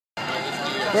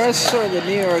First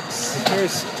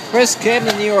came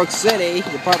the New York City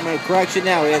Department of Correction.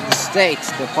 Now we have the State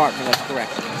Department of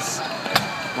Corrections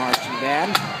marching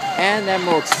band, and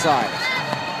Emerald Society.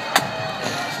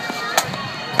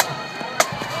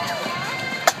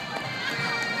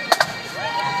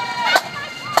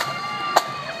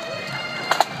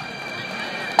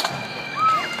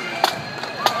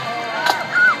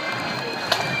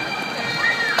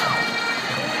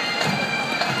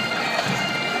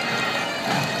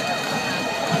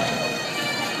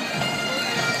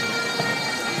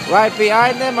 Right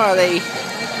behind them are the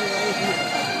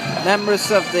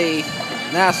members of the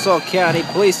Nassau County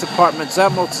Police Department's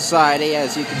Emerald Society,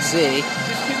 as you can see.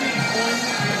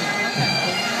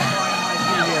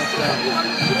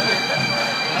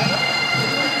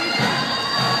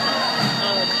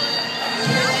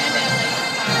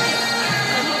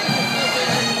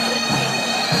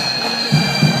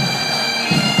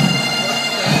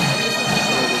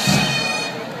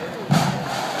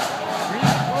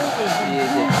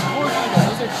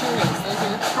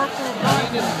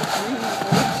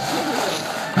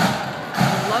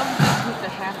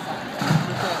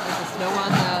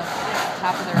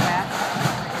 Top of their hats.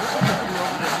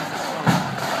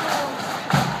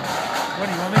 What,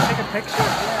 do you want me to take a picture?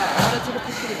 Yeah, I want to take a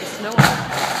picture with the snow on it.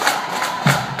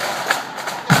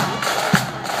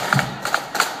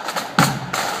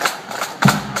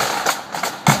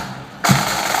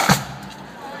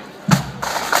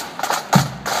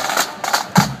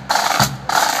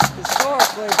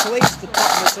 Historically, police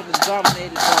departments have been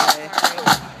dominated by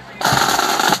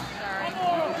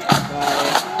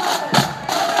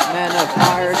men of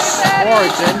Irish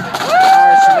origin,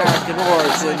 Irish-American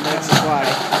origin. That's why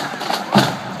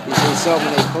you see so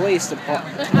many police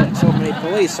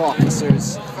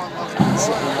officers in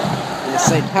the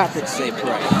St. Patrick's Day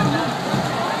parade.